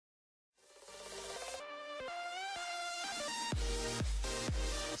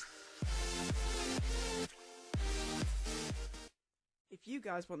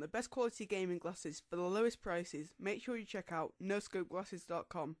you guys want the best quality gaming glasses for the lowest prices, make sure you check out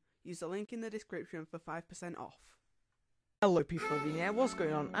noscopeglasses.com. Use the link in the description for 5% off. Hello people of the internet, what's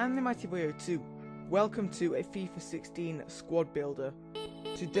going on? I'm the Mighty Boy 02. Welcome to a FIFA 16 squad builder.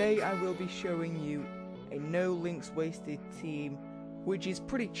 Today I will be showing you a no links wasted team, which is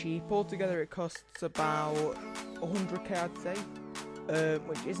pretty cheap. Altogether it costs about 100k I'd say,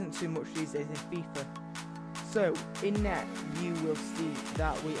 which isn't too much these days in FIFA. So in net you will see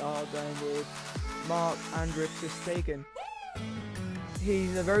that we are going with Marc-Andre ter Stegen.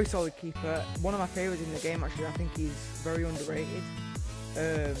 He's a very solid keeper, one of my favourites in the game actually. I think he's very underrated.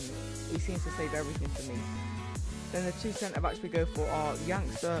 He seems to save everything for me. Then the two centre backs we go for are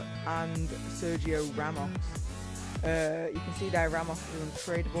Youngster and Sergio Ramos. You can see there Ramos is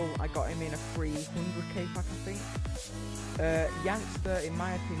untradeable. I got him in a free 100k pack I think. Youngster in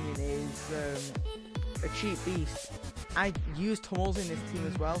my opinion is a cheap beast. I used Hummels in this team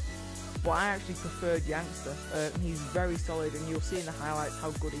as well, but I actually preferred Youngster. He's very solid and you'll see in the highlights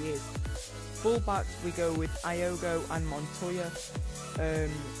how good he is. Fullbacks we go with Iogo and Montoya. I'm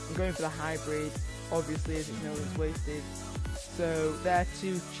going for the hybrid, obviously, as it's no one's wasted. So they're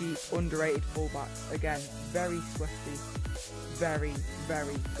two cheap, underrated fullbacks. Again, very sweaty, very,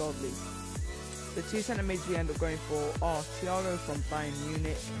 very godly. The two centre mids we end up going for are Thiago from Bayern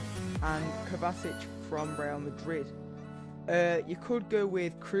Munich and Kovacic from Real Madrid. You could go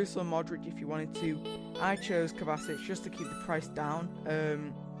with Kroos or Modric if you wanted to. I chose Kovacic just to keep the price down.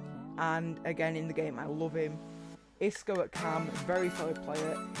 And again, in the game, I love him. Isco at cam, very solid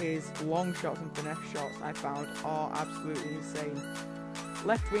player. His long shots and finesse shots I found are absolutely insane.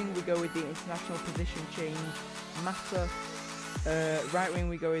 Left wing we go with the international position change, Mata. Right wing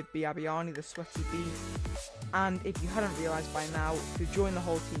we go with Biabiani, the sweaty beast. And if you hadn't realised by now, to join the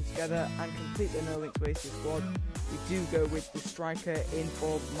whole team together and complete the no links wasted squad, we do go with the striker in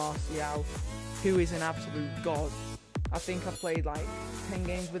form Martial, who is an absolute god. I think I've played like 10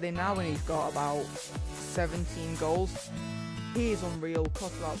 games with him now and he's got about 17 goals. He is unreal,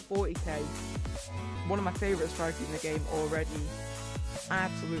 costs about 40k. One of my favourite strikers in the game already. I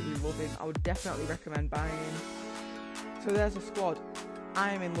absolutely love him. I would definitely recommend buying him. So there's a squad.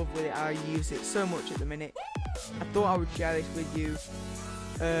 I am in love with it. I use it so much at the minute. I thought I would share this with you.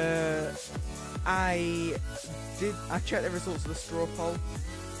 I checked the results of the straw poll.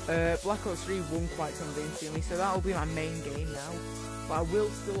 Black Ops 3 won quite convincingly, so that will be my main game now. But I will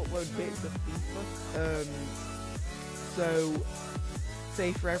still upload bits of FIFA. So,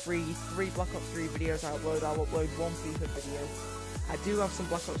 say for every 3 Black Ops 3 videos I upload, I'll upload one FIFA video. I do have some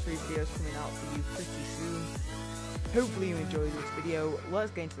Black Ops 3 videos coming out for you pretty soon. Hopefully you enjoyed this video.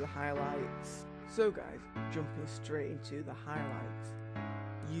 Let's get into the highlights. So guys, jumping straight into the highlights,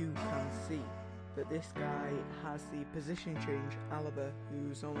 you can see that this guy has the position change Alaba,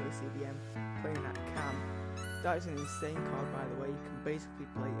 who's only a CDM, playing at cam. That is an insane card by the way, you can basically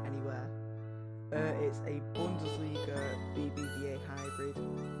play anywhere. It's a Bundesliga BBVA hybrid.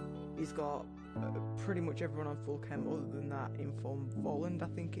 He's got pretty much everyone on full chem other than that in form Volland, I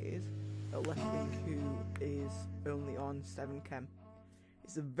think it is, a left wing who is only on 7 chem.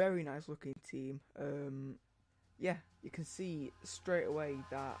 It's a very nice looking team. Yeah, you can see straight away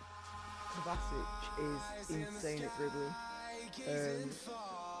that Kovacic is insane at dribbling.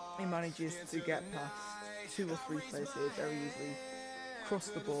 He manages to get past 2 or 3 players here very easily, cross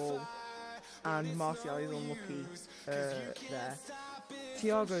the ball, and Martial is unlucky there.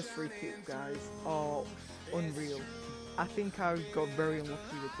 Thiago's free kick guys are unreal. I think I got very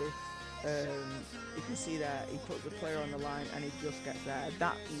unlucky with this. You can see there he puts the player on the line and he just gets there.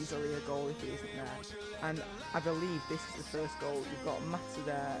 That easily a goal if he isn't there. And I believe this is the first goal. You've got Mata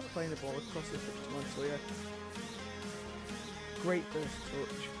there playing the ball across the pitch to Montoya. Great first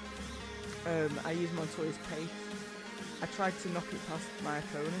touch. I used Montoya's pace. I tried to knock it past my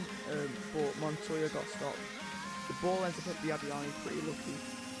opponent, but Montoya got stopped. The ball ends up at Biabiani, pretty lucky.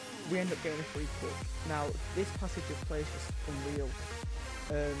 We end up getting a free kick. Now this passage of play is just unreal.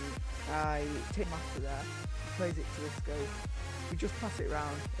 I take Mata there, plays it to Isco. We just pass it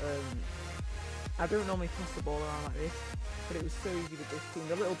around. I don't normally pass the ball around like this, but it was so easy with this team.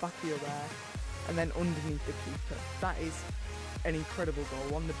 The little back heel there, and then underneath the keeper. That is an incredible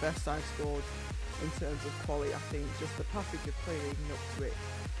goal, one of the best I've scored in terms of quality, I think. Just the passage of play leading up to it.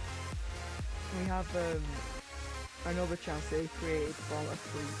 We have another chance they created from a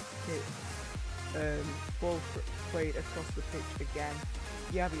free kick. Ball played across the pitch again.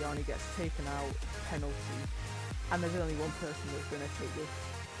 Biabiani gets taken out, penalty, and there's only one person that's going to take this.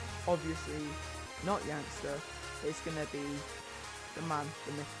 Obviously, not Youngster, it's going to be the man,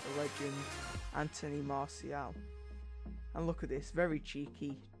 the myth, the legend, Anthony Martial. And look at this, very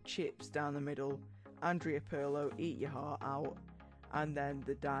cheeky, chips down the middle, Andrea Pirlo, eat your heart out, and then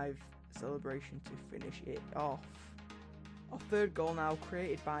the dive celebration to finish it off. Our third goal now,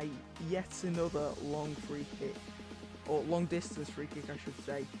 created by yet another long free kick, or long distance free kick I should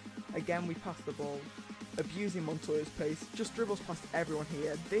say. Again we pass the ball, abusing Montoya's pace, just dribbles past everyone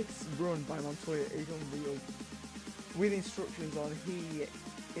here. This run by Montoya is unreal. With instructions on, he,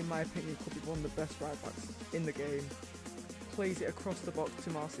 in my opinion, could be one of the best right backs in the game. Plays it across the box to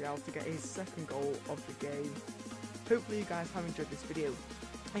Martial to get his second goal of the game. Hopefully you guys have enjoyed this video.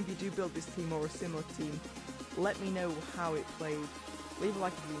 If you do build this team or a similar team, let me know how it played. Leave a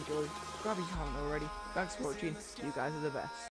like if you enjoyed, subscribe if you haven't already. Thanks for watching, you guys are the best.